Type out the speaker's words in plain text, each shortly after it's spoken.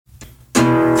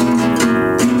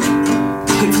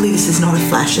hopefully this is not a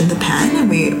flash in the pan and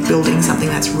we're building something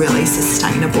that's really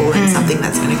sustainable and something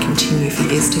that's going to continue for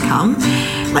years to come.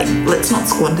 Like, let's not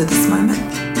squander this moment.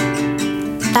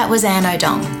 That was Anne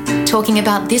O'Dong talking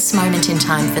about this moment in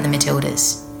time for the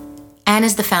Matildas. Anne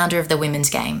is the founder of The Women's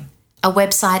Game, a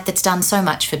website that's done so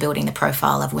much for building the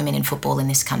profile of women in football in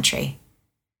this country.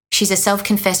 She's a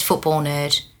self-confessed football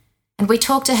nerd, and we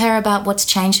talked to her about what's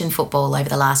changed in football over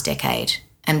the last decade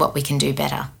and what we can do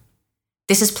better.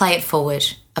 This is Play It Forward,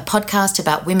 a podcast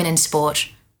about women in sport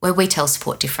where we tell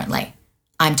sport differently.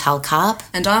 I'm Tal Karp.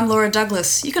 And I'm Laura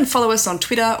Douglas. You can follow us on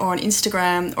Twitter or on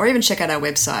Instagram or even check out our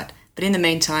website. But in the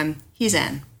meantime, here's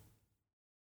Anne.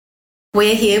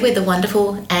 We're here with the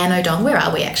wonderful Anne O'Dong. Where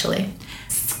are we actually?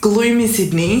 Gloomy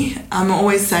Sydney. I'm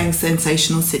always saying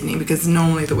sensational Sydney because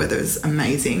normally the weather is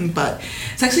amazing, but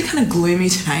it's actually kind of gloomy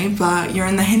today. But you're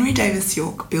in the Henry Davis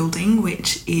York building,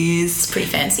 which is... It's pretty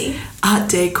fancy. Art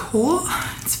Deco.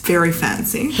 It's very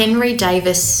fancy. Henry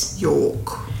Davis... York.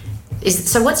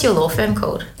 So what's your law firm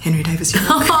called? Henry Davis York.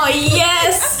 Oh,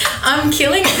 yes! I'm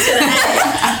killing it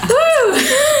today. Woo!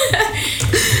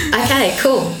 Okay,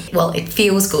 cool. Well, it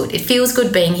feels good. It feels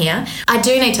good being here. I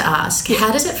do need to ask,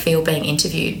 how does it feel being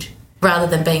interviewed rather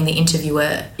than being the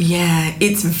interviewer? Yeah,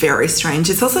 it's very strange.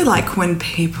 It's also like when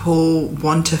people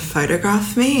want to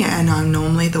photograph me and I'm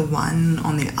normally the one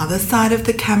on the other side of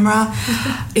the camera.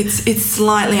 It's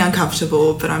slightly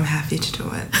uncomfortable, but I'm happy to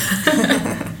do it.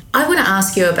 I want to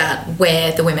ask you about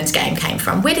where the Women's Game came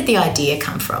from. Where did the idea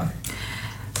come from?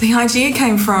 The idea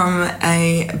came from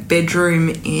a bedroom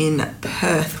in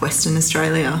Perth, Western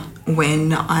Australia,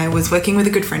 when I was working with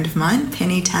a good friend of mine,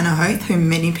 Penny Tanner-Hoth, who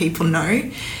many people know.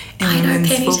 I know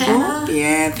Penny Tanner.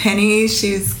 Yeah, Penny,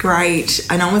 she's great.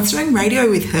 And I was doing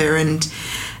radio with her, and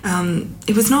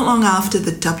it was not long after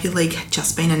the W League had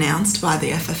just been announced by the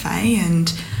FFA,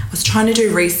 and I was trying to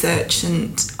do research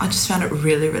and I just found it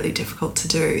really, really difficult to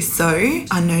do. So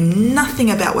I know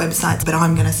nothing about websites, but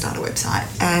I'm going to start a website.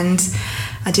 And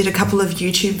I did a couple of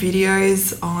YouTube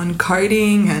videos on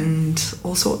coding and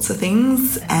all sorts of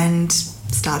things and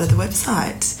started the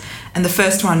website. And the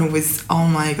first one was, oh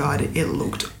my God, it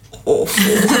looked awful.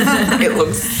 It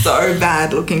looked so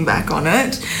bad looking back on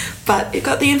it. But it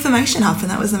got the information up and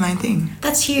that was the main thing.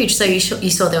 That's huge. So you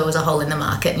saw there was a hole in the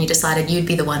market and you decided you'd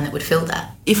be the one that would fill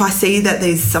that. If I see that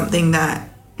there's something that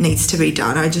needs to be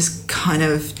done, I just kind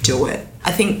of do it.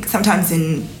 I think sometimes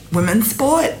in women's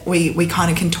sport, we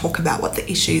kind of can talk about what the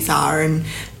issues are and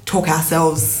talk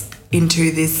ourselves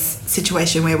into this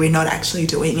situation where we're not actually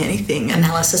doing anything.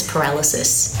 Analysis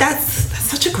paralysis. That's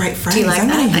such a great phrase. Do you like I'm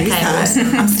that? going to use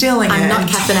that. I'm stealing I'm it. not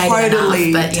caffeinated totally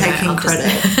enough, but, taking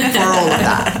credit for all of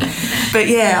that. But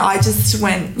yeah, I just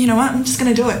went, you know what, I'm just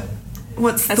going to do it.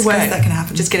 What's the worst that can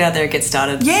happen? Just get out there and get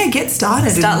started. Yeah, get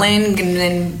started. Start lean and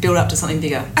then build up to something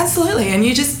bigger. Absolutely. And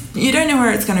you don't know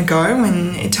where it's going to go.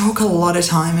 And it took a lot of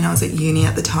time, and I was at uni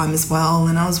at the time as well,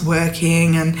 and I was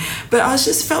working, but I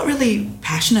just felt really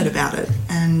passionate about it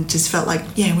and just felt like,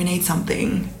 yeah, we need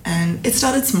something. And it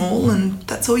started small, and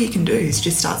that's all you can do is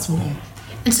just start small.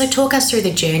 And so talk us through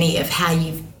the journey of how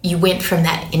you went from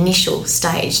that initial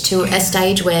stage to a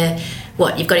stage where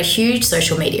you've got a huge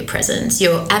social media presence,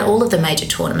 you're at all of the major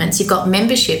tournaments, you've got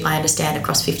membership, I understand,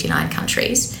 across 59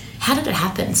 countries. How did it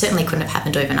happen? It certainly couldn't have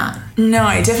happened overnight. No,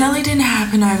 it definitely didn't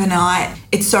happen overnight.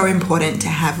 It's so important to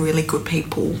have really good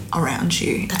people around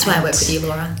you. That's why I work with you,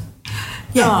 Laura.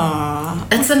 Yeah. Aww.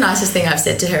 That's the nicest thing I've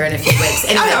said to her in a few weeks.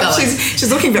 Anyway, I know,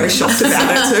 she's looking very shocked about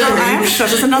it too. I am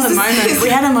shocked. There's another moment. We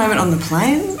had a moment on the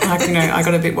plane. I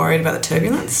got a bit worried about the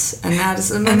turbulence, and now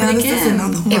just another again.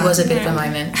 It was a bit of a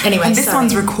moment. Anyway, and this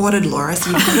one's recorded, Laura,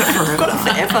 so you've got it forever. Got it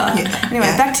forever. Yeah. Anyway,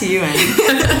 back to you,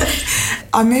 Anne.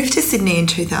 I moved to Sydney in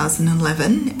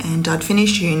 2011, and I'd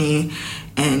finished uni,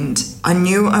 and I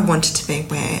knew I wanted to be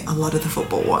where a lot of the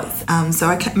football was. So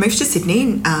I moved to Sydney,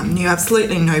 knew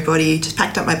absolutely nobody, just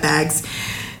packed up my bags,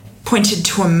 pointed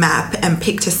to a map and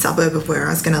picked a suburb of where I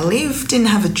was going to live, didn't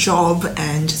have a job,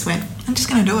 and just went, I'm just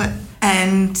going to do it.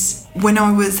 And when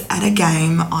I was at a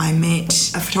game, I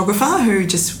met a photographer who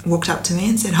just walked up to me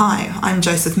and said, "Hi, I'm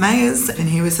Joseph Mayers," and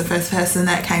he was the first person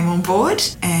that came on board.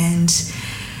 And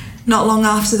not long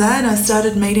after that, I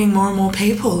started meeting more and more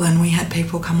people, and we had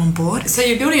people come on board. So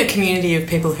you're building a community of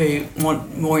people who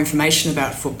want more information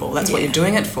about football. That's what you're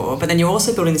doing it for. But then you're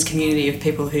also building this community of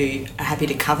people who are happy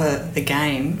to cover the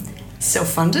game.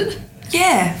 Self-funded?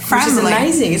 Yeah, family. Which is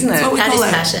amazing, isn't it? That's what we That call is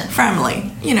it. passion.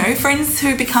 Family. You know, friends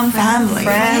who become family.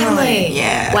 Family.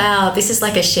 Yeah. Wow, this is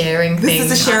like a sharing thing.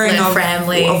 This is a sharing I've learned of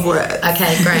family. of words.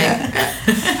 Okay,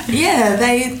 great. Yeah,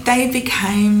 they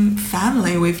became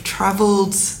family. We've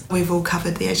travelled. We've all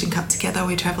covered the Asian Cup together.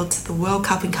 We travelled to the World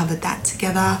Cup and covered that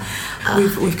together.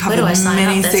 We've covered do I sign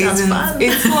many up? That sounds seasons. fun.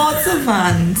 It's lots of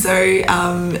fun. So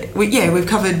we've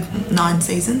covered 9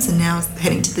 seasons and now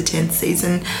heading to the 10th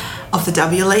season of the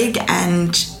W League,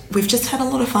 and we've just had a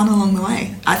lot of fun along the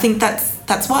way. I think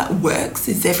that's what works.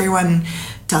 Is everyone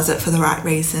does it for the right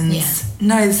reasons,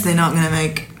 knows they're not going to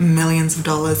make millions of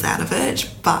dollars out of it,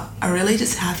 but are really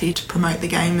just happy to promote the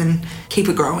game and keep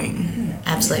it growing.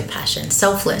 Absolute passion.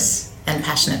 Selfless and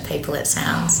passionate people, it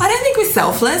sounds. I don't think we're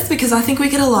selfless because I think we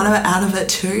get a lot of it out of it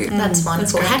too. That's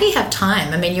wonderful. How do you have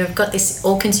time? I mean, you've got this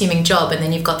all-consuming job and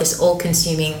then you've got this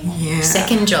all-consuming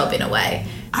second job in a way.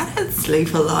 I don't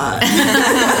sleep a lot.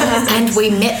 And we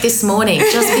met this morning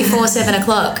just before 7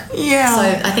 o'clock. Yeah.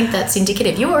 So I think that's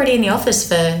indicative. You're already in the office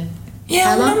for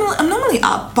how long? I'm normally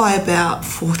up by about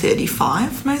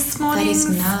 4:35 most mornings.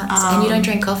 That is nuts. And you don't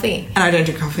drink coffee. And I don't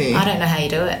drink coffee. I don't know how you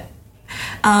do it.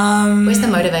 Where's the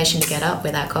motivation to get up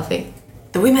without coffee?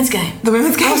 The women's game. The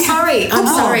women's game. Oh, sorry. I'm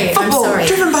sorry. Football. I'm sorry.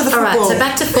 Driven by the football. All right, so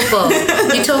back to football.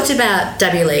 You talked about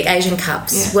W League, Asian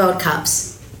Cups, World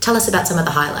Cups. Tell us about some of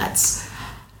the highlights.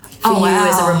 For you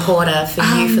as a reporter, for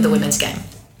you for the women's game.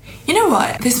 You know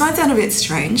what? This might sound a bit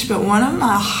strange, but one of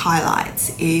my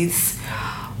highlights is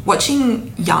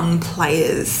watching young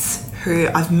players who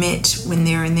I've met when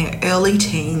they're in their early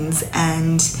teens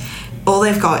and all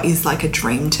they've got is like a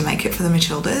dream to make it for the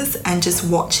Matildas, and just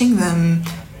watching them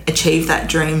achieve that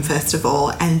dream first of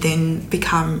all and then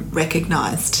become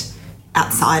recognised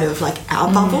outside of like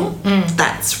our bubble.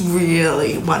 That's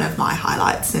really one of my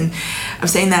highlights, and I've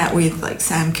seen that with like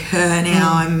Sam Kerr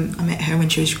now. I met her when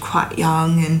she was quite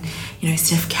young, and you know,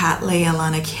 Steph Catley,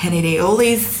 Alana Kennedy, all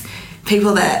these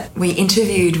people that we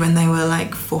interviewed when they were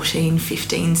like 14,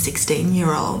 15,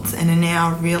 16-year-olds and are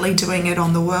now really doing it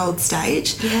on the world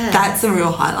stage. That's a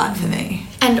real highlight for me.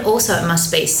 And also it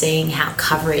must be seeing how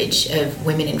coverage of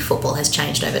women in football has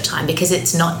changed over time, because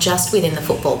it's not just within the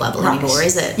football bubble anymore,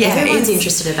 is it? Yeah, everyone's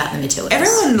interested about the Matildas.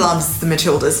 Everyone loves the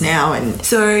Matildas now, and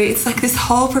so it's like this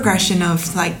whole progression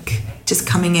of like just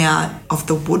coming out of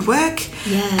the woodwork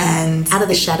and out of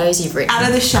the shadows. You've written out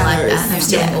of the shadows. I like that. I'm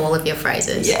stealing all of your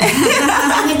phrases. Yeah.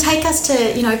 And then take us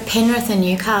to, you know, Penrith and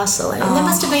Newcastle, and that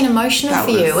must have been emotional for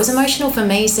you. It was emotional for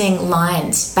me seeing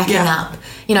Lions backing up,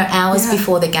 you know, hours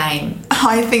before the game.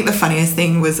 I think the funniest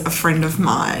thing was a friend of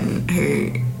mine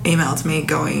who emailed me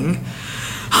going,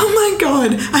 "Oh my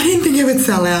God, I didn't think it would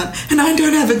sell out and I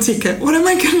don't have a ticket. What am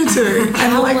I going to do?" And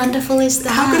how wonderful is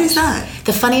that? How good is that?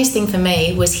 The funniest thing for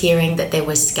me was hearing that there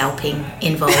was scalping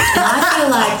involved. And I feel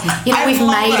like, you know, we've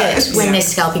made it when there's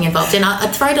scalping involved. And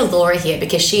I'd throw to Laura here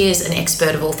because she is an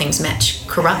expert of all things match.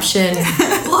 Corruption,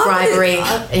 bribery.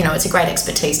 You know, it's a great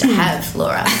expertise to have,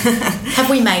 Laura. Have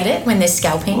we made it when there's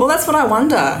scalping? Well, that's what I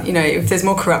wonder. You know, if there's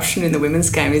more corruption in the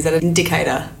women's game, is that an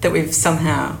indicator that we've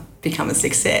somehow become a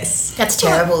success? That's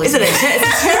terrible, isn't it?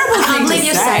 It's a terrible I can't thing believe to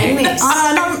you're say. saying this.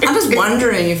 I'm just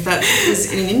wondering if that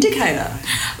is an indicator.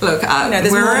 Look,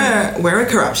 we're a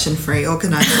corruption-free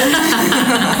organisation.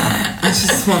 I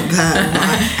just want that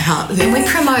right out there. And we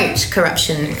promote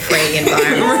corruption-free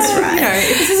environments, right? You know,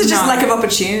 if this is just lack of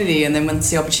opportunity, and then once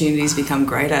the opportunities become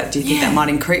greater, do you think that might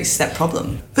increase that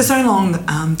problem? For so long,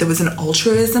 there was an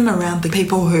altruism around the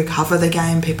people who cover the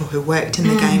game, people who worked in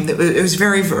the game. It was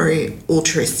very, very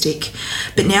altruistic.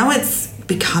 But now it's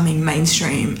becoming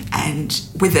mainstream, and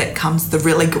with it comes the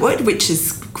really good, which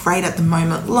is great at the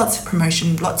moment. Lots of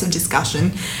promotion, lots of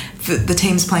discussion. The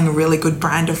team's playing a really good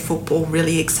brand of football,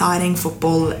 really exciting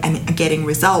football, and getting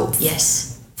results.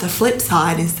 Yes. The flip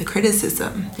side is the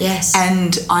criticism. Yes.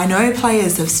 And I know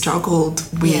players have struggled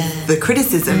with the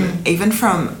criticism, even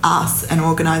from us, an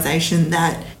organisation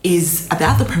that is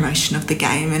about the promotion of the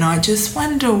game. And I just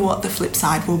wonder what the flip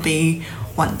side will be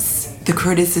once the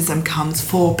criticism comes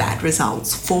for bad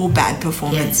results, for bad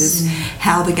performances,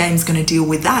 how the game's going to deal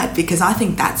with that, because I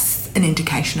think that's an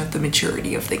indication of the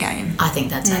maturity of the game. I think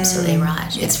that's absolutely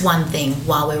right. Yeah. It's one thing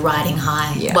while we're riding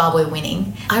high, while we're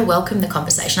winning. I welcome the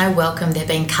conversation. I welcome there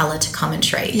being colour to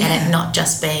commentary and it not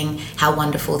just being how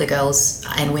wonderful the girls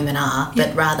and women are,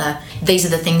 but rather these are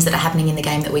the things that are happening in the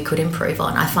game that we could improve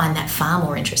on. I find that far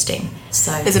more interesting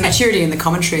So there's a maturity in the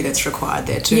commentary that's required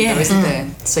there too, though, isn't there?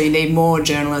 So you need more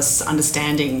journalists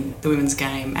understanding the women's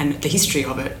game and the history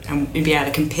of it, and be able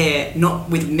to compare not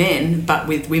with men but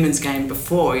with women's game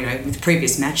before, with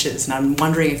previous matches. And I'm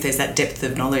wondering if there's that depth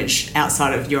of knowledge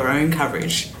outside of your own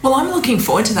coverage. Well, I'm looking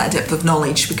forward to that depth of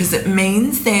knowledge, because it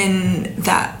means then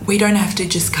that we don't have to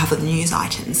just cover the news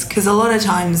items, because a lot of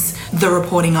times the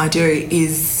reporting I do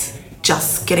is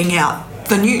just getting out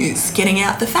the news, getting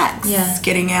out the facts,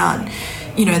 getting out,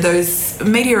 those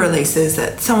media releases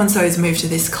that so-and-so's moved to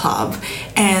this club.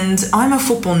 And I'm a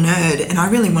football nerd and I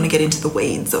really want to get into the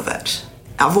weeds of it.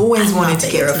 I've always wanted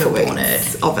to get to the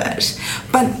weeds of it.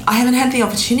 But I haven't had the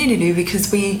opportunity to,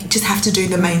 because we just have to do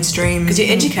the mainstream. Because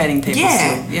you're educating people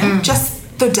still. Just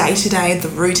the day-to-day, the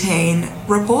routine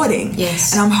reporting.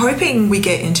 Yes. And I'm hoping we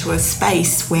get into a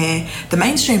space where the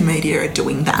mainstream media are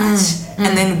doing that.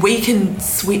 And then we can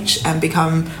switch and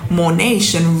become more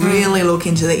niche and really look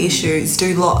into the issues,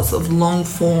 do lots of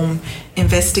long-form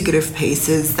investigative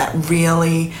pieces that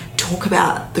really talk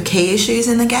about the key issues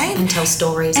in the game. And tell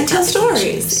stories. And tell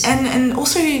stories. And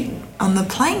also on the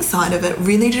playing side of it,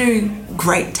 really do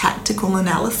great tactical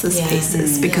analysis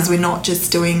pieces, because we're not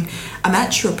just doing a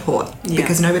match report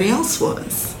because nobody else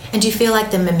was. And do you feel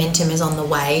like the momentum is on the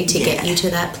way to get you to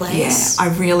that place? Yeah,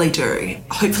 I really do.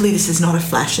 Hopefully this is not a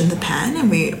flash in the pan and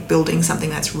we're building something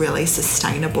that's really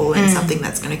sustainable and something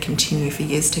that's going to continue for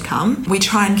years to come. We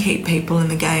try and keep people in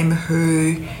the game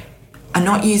who are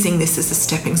not using this as a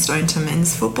stepping stone to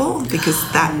men's football, because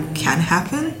that can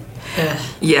happen.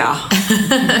 Yeah,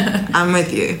 I'm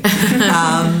with you.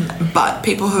 But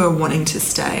people who are wanting to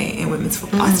stay in women's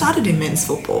football. I started in men's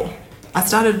football. I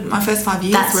started my first 5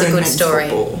 years That's were a in good men's story.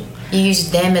 football. You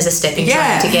used them as a stepping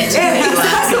stone to get to where you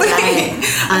are today.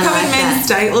 I covered men's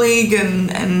state league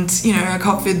and I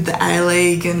covered the A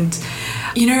League, and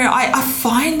I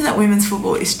find that women's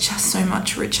football is just so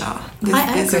much richer.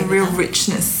 There's a real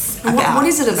richness about. What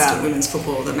is it about women's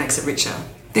football that makes it richer?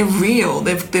 They're real.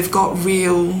 They've got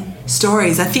real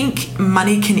stories. I think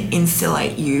money can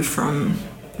insulate you from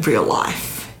real life.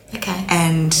 Okay.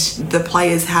 And the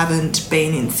players haven't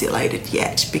been insulated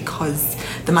yet because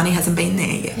the money hasn't been there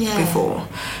yet before.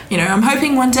 I'm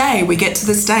hoping one day we get to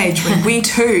the stage when we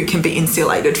too can be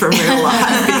insulated from real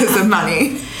life because of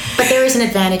money. But there is an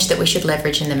advantage that we should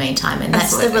leverage in the meantime, and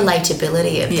that's the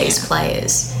relatability of these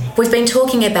players. We've been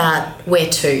talking about where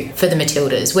to for the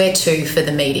Matildas, where to for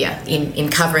the media in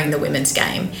covering the women's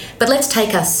game. But let's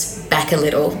take us back a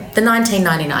little. The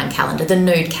 1999 calendar, the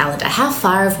nude calendar. How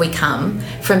far have we come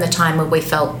from the time when we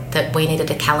felt that we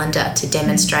needed a calendar to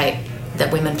demonstrate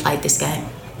that women played this game?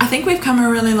 I think we've come a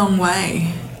really long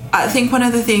way. I think one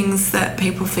of the things that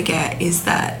people forget is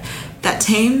that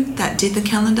team that did the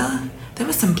calendar, there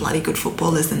were some bloody good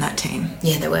footballers in that team.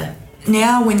 Yeah, there were.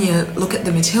 Now when you look at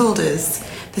the Matildas,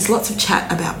 there's lots of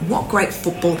chat about what great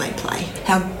football they play,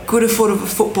 how good a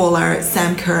footballer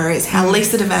Sam Kerr is, how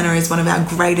Lisa De Vanna is one of our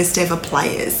greatest ever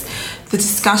players. The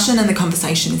discussion and the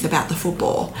conversation is about the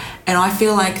football. And I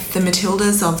feel like the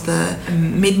Matildas of the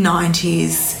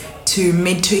mid-90s to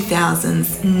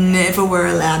mid-2000s never were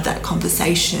allowed that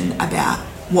conversation about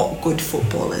what good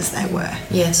footballers they were.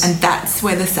 Yes. And that's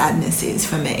where the sadness is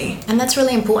for me. And that's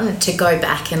really important, to go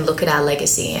back and look at our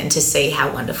legacy and to see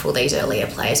how wonderful these earlier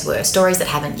players were. Stories that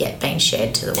haven't yet been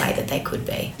shared to the way that they could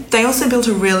be. They also built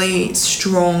a really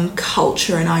strong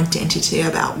culture and identity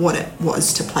about what it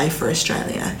was to play for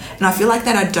Australia. And I feel like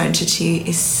that identity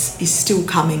is still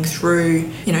coming through,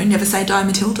 Never Say Die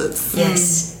Matildas.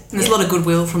 Yes. And there's a lot of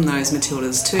goodwill from those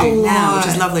Matildas too now, which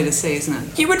is lovely to see, isn't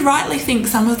it? You would rightly think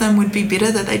some of them would be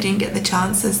bitter that they didn't get the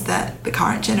chances that the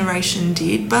current generation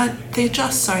did, but they're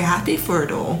just so happy for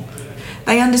it all.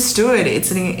 They understood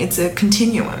it's a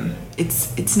continuum.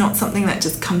 It's not something that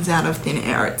just comes out of thin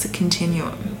air, it's a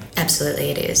continuum. Absolutely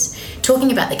it is.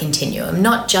 Talking about the continuum,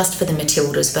 not just for the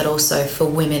Matildas but also for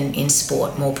women in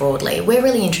sport more broadly, we're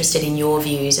really interested in your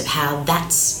views of how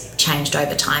that's changed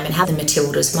over time and how the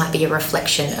Matildas might be a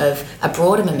reflection of a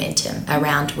broader momentum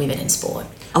around women in sport.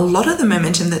 A lot of the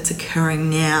momentum that's occurring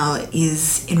now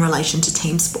is in relation to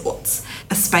team sports.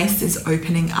 A space is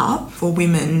opening up for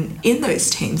women in those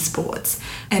team sports,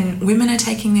 and women are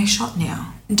taking their shot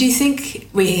now. Do you think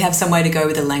we have some way to go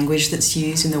with the language that's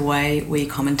used in the way we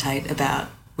commentate about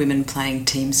women playing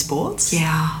team sports?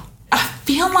 Yeah. I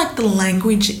feel like the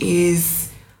language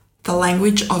is the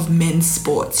language of men's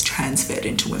sports transferred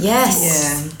into women's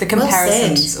sports. Yeah, the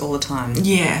comparisons all the time.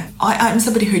 Yeah, I'm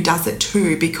somebody who does it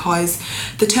too, because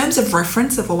the terms of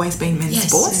reference have always been men's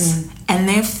sports, And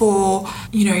therefore,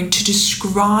 to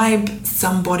describe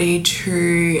somebody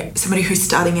who's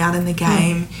starting out in the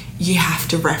game, you have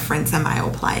to reference a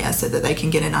male player so that they can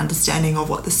get an understanding of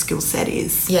what the skill set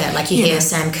is. Yeah, like you hear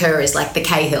Sam Kerr is like the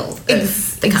Cahill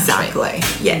of the country. Exactly,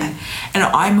 yeah. And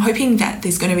I'm hoping that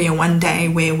there's going to be a one day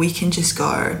where we can just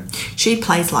go, she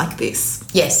plays like this.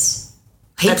 Yes,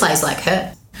 he plays like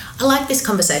her. I like this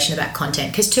conversation about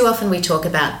content because too often we talk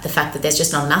about the fact that there's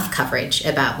just not enough coverage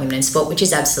about women in sport, which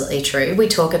is absolutely true. We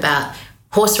talk about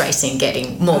horse racing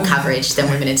getting more coverage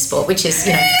than women in sport, which is,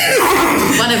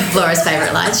 one of Laura's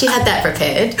favourite lines. She had that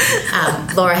prepared.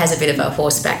 Laura has a bit of a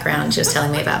horse background. She was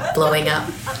telling me about blowing up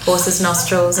horses'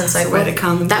 nostrils and so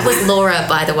forth. That was Laura,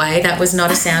 by the way. That was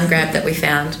not a sound grab that we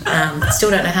found.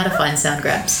 Still don't know how to find sound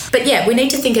grabs. But yeah, we need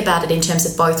to think about it in terms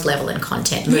of both level and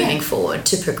content moving forward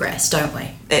to progress, don't we?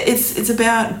 It's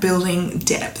about building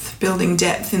depth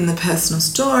in the personal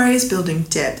stories, building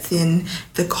depth in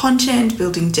the content,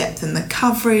 building depth in the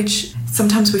coverage.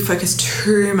 Sometimes we focus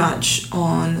too much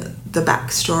on the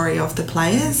backstory of the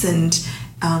players and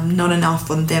not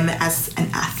enough on them as an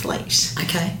athlete.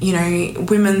 Okay.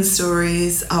 Women's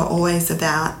stories are always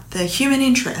about the human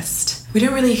interest. We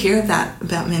don't really hear that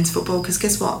about men's football because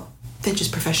guess what? They're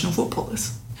just professional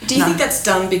footballers. Do you think that's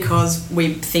done because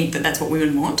we think that that's what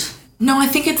women want? No, I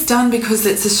think it's done because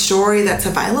it's a story that's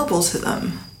available to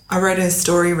them. I wrote a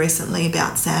story recently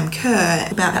about Sam Kerr,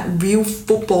 about that real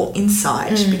football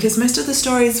insight, because most of the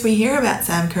stories we hear about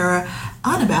Sam Kerr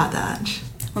aren't about that.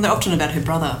 Well, they're often about her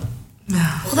brother.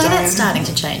 Although that's starting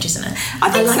to change, isn't it?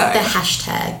 I think like so. The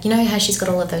hashtag. You know how she's got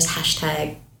all of those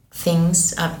hashtag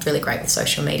things? I'm really great with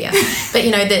social media. But,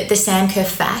 the Sam Kerr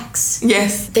facts.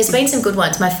 Yes. There's been some good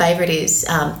ones. My favourite is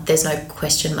there's no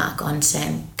question mark on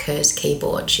Sam Kerr's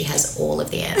keyboard. She has all of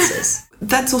the answers.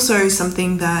 That's also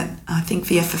something that I think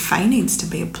the FFA needs to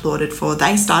be applauded for.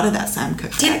 They started that Sam Kerr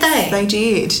facts. Did they? They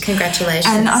did. Congratulations.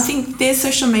 And I think their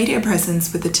social media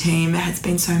presence with the team has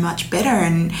been so much better.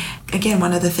 And again,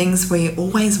 one of the things we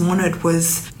always wanted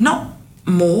was not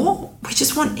more, we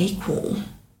just want equal.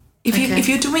 If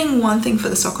you're doing one thing for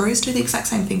the Socceroos, do the exact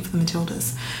same thing for the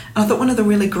Matildas. And I thought one of the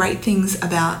really great things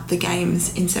about the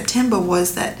games in September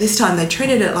was that this time they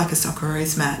treated it like a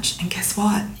Socceroos match. And guess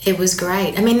what? It was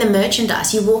great. I mean, the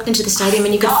merchandise. You walked into the stadium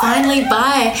and you could finally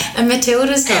buy a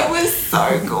Matildas top. It was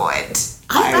so good.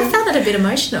 I found that a bit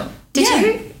emotional. Did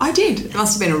you? I did. There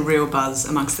must have been a real buzz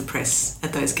amongst the press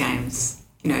at those games.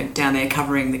 Down there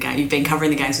covering the game. You've been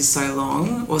covering the games for so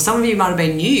long. Or some of you might have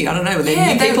been new. I don't know. But there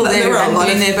are new people there who haven't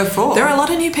been there before. There are a lot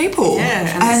of new people. Yeah.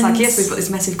 And it's like, yes, we've got this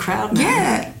massive crowd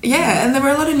now. Yeah. And there were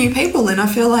a lot of new people. And I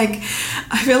feel like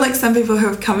some people who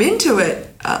have come into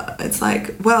it, it's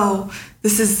like, well,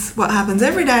 this is what happens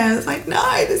every day. And it's like,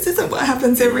 no, this isn't what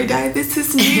happens every day. This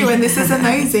is new and this is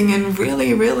amazing and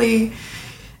really, really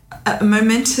a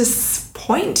momentous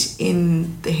point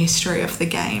in the history of the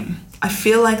game. I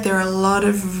feel like there are a lot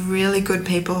of really good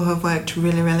people who have worked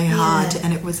really, really hard,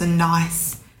 and it was a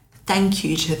nice thank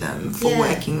you to them for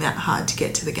working that hard to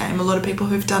get to the game. A lot of people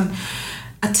who've done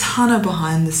a ton of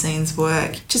behind the scenes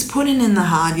work, just putting in the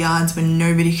hard yards when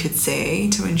nobody could see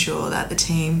to ensure that the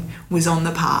team was on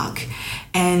the park.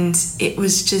 And it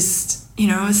was just,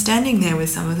 I was standing there with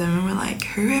some of them and we're like,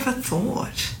 who ever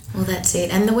thought? Well, that's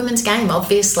it. And the women's game,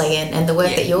 obviously, and the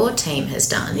work that your team has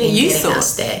done in getting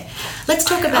us there. Let's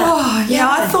talk about...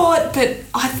 I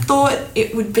thought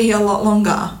it would be a lot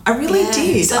longer. I really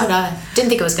did. So did I. Didn't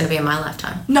think it was going to be in my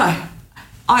lifetime. No.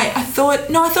 I thought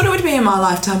it would be in my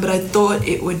lifetime, but I thought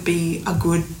it would be a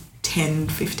good 10,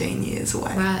 15 years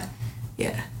away. Right.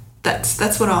 Yeah.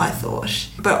 That's what I thought.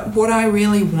 But what I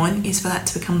really want is for that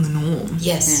to become the norm.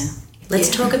 Yes. Yeah. Let's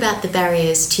talk about the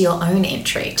barriers to your own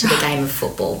entry to the game of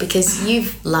football, because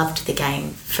you've loved the game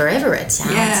forever, it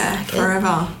sounds like.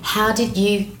 Forever. How did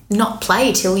you not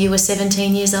play till you were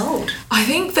 17 years old? I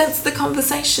think that's the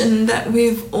conversation that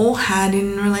we've all had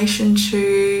in relation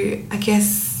to, I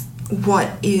guess, what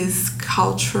is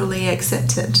culturally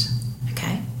accepted.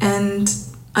 Okay. And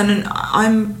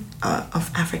I'm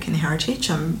of African heritage.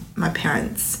 My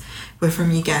parents were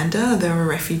from Uganda. They were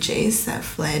refugees that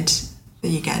fled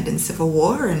the Ugandan Civil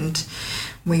War, and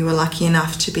we were lucky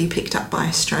enough to be picked up by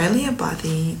Australia by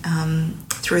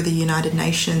through the United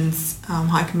Nations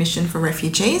High Commission for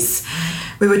Refugees.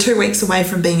 We were 2 weeks away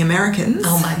from being Americans.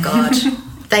 Oh my God.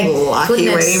 Thank lucky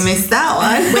goodness. We missed that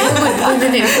one. Where would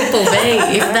women in football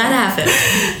be if that happened?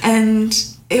 And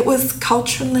it was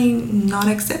culturally not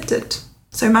accepted.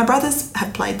 So my brothers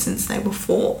had played since they were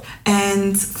 4.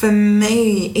 And for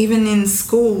me, even in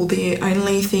school, the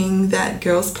only thing that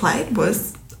girls played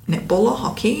was netball or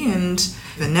hockey. And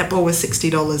And netball was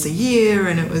 $60 a year,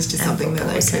 and it was just something that football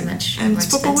they was so could. much and more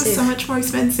football was so expensive. much more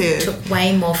expensive. Took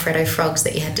way more Freddo frogs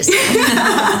that you had to sell.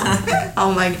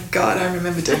 Oh my God, I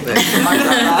remember doing that to my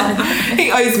brother.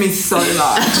 He owes me so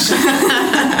much.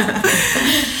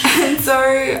 And so,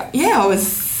 I was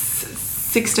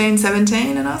 16,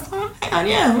 17, and I was like,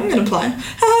 hang on, I'm going to play.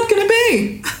 How hard can it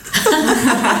be?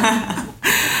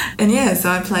 And so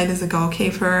I played as a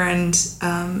goalkeeper, and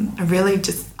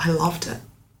I loved it.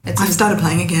 I started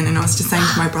playing again, and I was just saying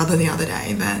to my brother the other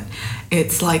day that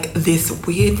it's like this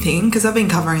weird thing, because I've been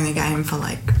covering the game for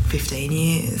like 15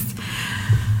 years.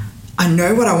 I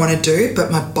know what I want to do,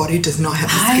 but my body does not have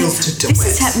the skills to do it. This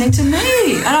is happening to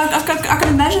me. And I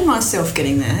can imagine myself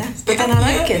getting there, but then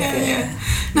I don't get there.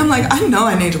 And I'm like, I know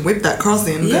I need to whip that cross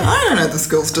in, but I don't have the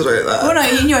skills to do that. Well, no,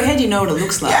 in your head you know what it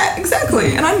looks like. Yeah,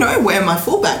 exactly. And I know where my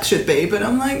fullback should be, but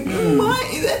I'm like, why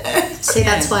is it? See,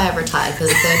 that's why I retired for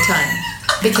the third time.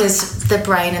 Because the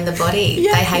brain and the body,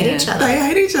 they hate each other. They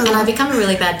hate each other. And I become a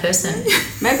really bad person.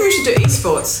 Maybe we should do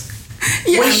esports.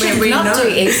 We should not do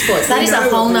esports. That is a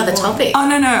whole nother topic. Oh,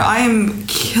 no. I am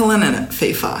killing it at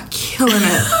FIFA. Killing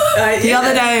it. The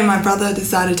other day, my brother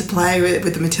decided to play with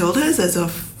the Matildas as a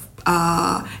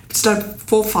started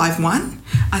 4-5-1.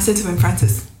 I said to him,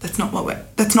 Francis, that's not what we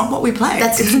play.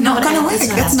 That's not going to work.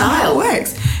 That's not how it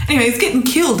works. Anyway, he's getting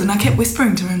killed, and I kept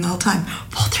whispering to him the whole time,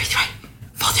 4-3-3,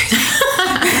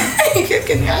 4-3-3. He kept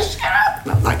getting, shut up.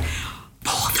 And I'm like,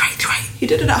 4-3-3. He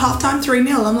did it at halftime,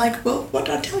 3-0. I'm like, well, what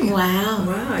did I tell you? Wow.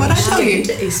 What did I tell you?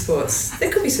 Into esports.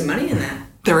 There could be some money in that.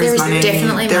 There is money.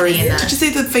 Definitely money in that. Did you see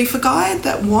the FIFA guy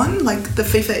that won? Like the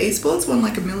FIFA esports won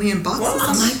like $1 million.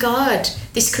 Oh my God.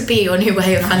 This could be your new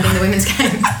way of funding the women's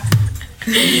game.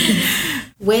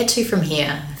 Where to from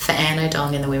here for Anne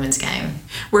O'Dong in the women's game?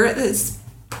 We're at this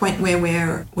point where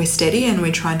we're steady and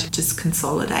we're trying to just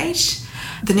consolidate.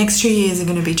 The next 2 years are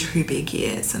going to be 2 big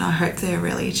years, and I hope they're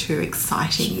really 2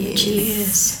 exciting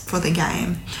years for the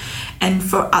game. And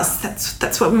for us,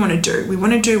 that's what we want to do. We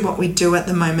want to do what we do at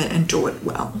the moment and do it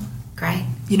well. Great.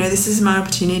 You know, this is my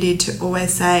opportunity to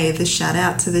always say the shout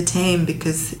out to the team,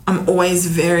 because I'm always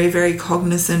very, very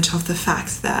cognizant of the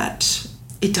fact that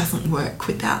it doesn't work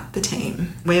without the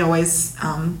team. We always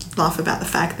laugh about the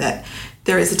fact that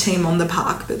there is a team on the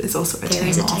park, but there's also a team off. There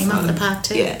is a team off the park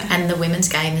too. Yeah. And the women's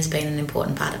game has been an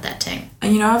important part of that team.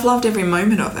 And, you know, I've loved every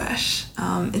moment of it.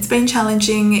 It's been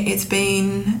challenging. It's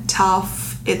been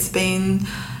tough. It's been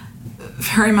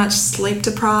very much sleep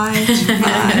deprived.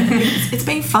 But it's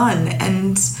been fun.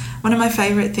 And one of my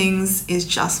favourite things is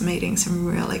just meeting some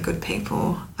really good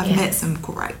people. I've met some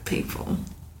great people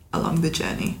along the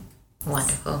journey.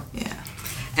 Wonderful. Yeah.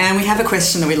 And we have a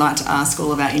question that we like to ask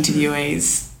all of our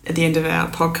interviewees at the end of our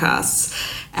podcasts,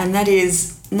 and that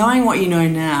is, knowing what you know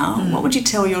now, what would you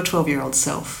tell your 12-year-old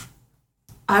self?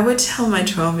 I would tell my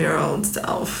 12-year-old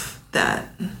self that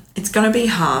it's going to be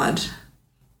hard.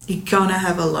 You're going to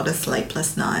have a lot of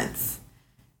sleepless nights.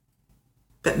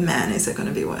 But man, is it going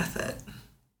to be worth it.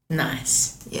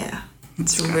 Nice. Yeah.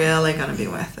 It's really going to be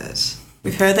worth it.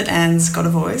 We've heard that Anne's got a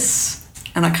voice,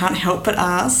 and I can't help but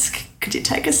ask, could you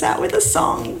take us out with a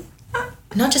song?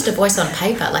 Not just a voice on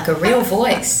paper, like a real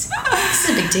voice. This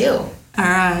is a big deal. All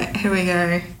right, here we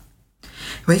go.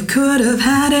 We could have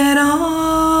had it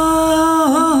all,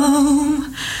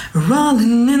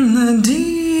 rolling in the deep.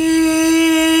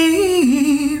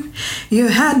 You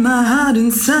had my heart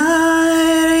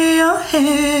inside your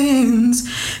hands,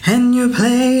 and you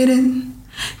played it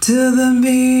to the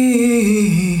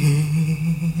beat.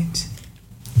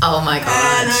 Oh my gosh.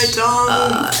 Anne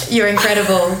O'Dong. You're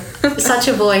incredible. Such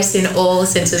a voice in all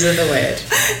senses of the word.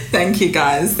 Thank you,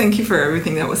 guys. Thank you for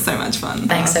everything. That was so much fun.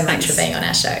 Thanks so much for being on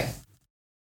our show.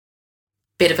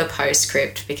 Bit of a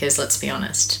postscript, because let's be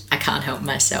honest, I can't help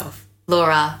myself.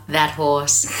 Laura, that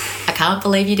horse. I can't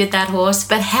believe you did that horse,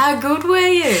 but how good were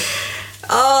you?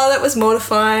 Oh, that was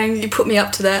mortifying. You put me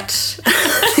up to that.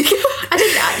 I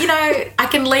didn't, I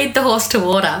can lead the horse to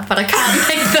water, but I can't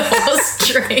make the horse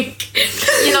drink.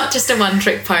 You're not just a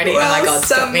one-trick pony. Well, oh my God,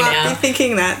 stop me some now. might be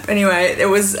thinking that. Anyway, there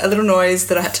was a little noise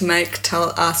that I had to make.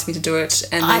 Asked me to do it,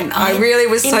 and then I really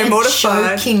was so mortified. In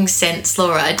a joking sense,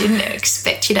 Laura, I didn't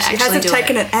expect you to actually do it. She hasn't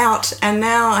taken it out, and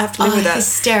now I have to live with that.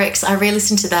 Hysterics. I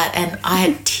re-listened to that and I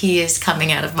had tears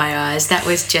coming out of my eyes. That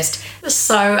was just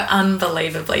so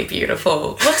unbelievably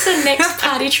beautiful. What's the next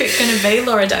party trick going to be,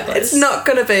 Laura Douglas? It's not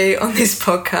going to be on this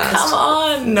podcast. Come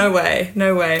on. No way.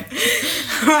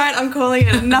 All right, I'm calling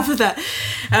it. Enough of that.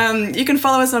 You can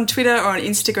follow us on Twitter or on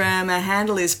Instagram. Our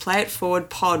handle is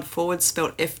playitforwardpod,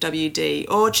 spelled FWD,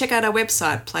 or check out our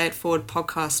website,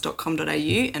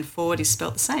 playitforwardpodcast.com.au, and forward is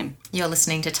spelled the same. You're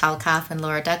listening to Tal Karph and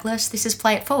Laura Douglas. This is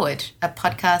Play It Forward, a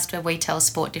podcast where we tell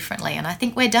sport differently, and I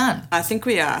think we're done. I think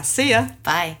we are. See ya.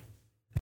 Bye.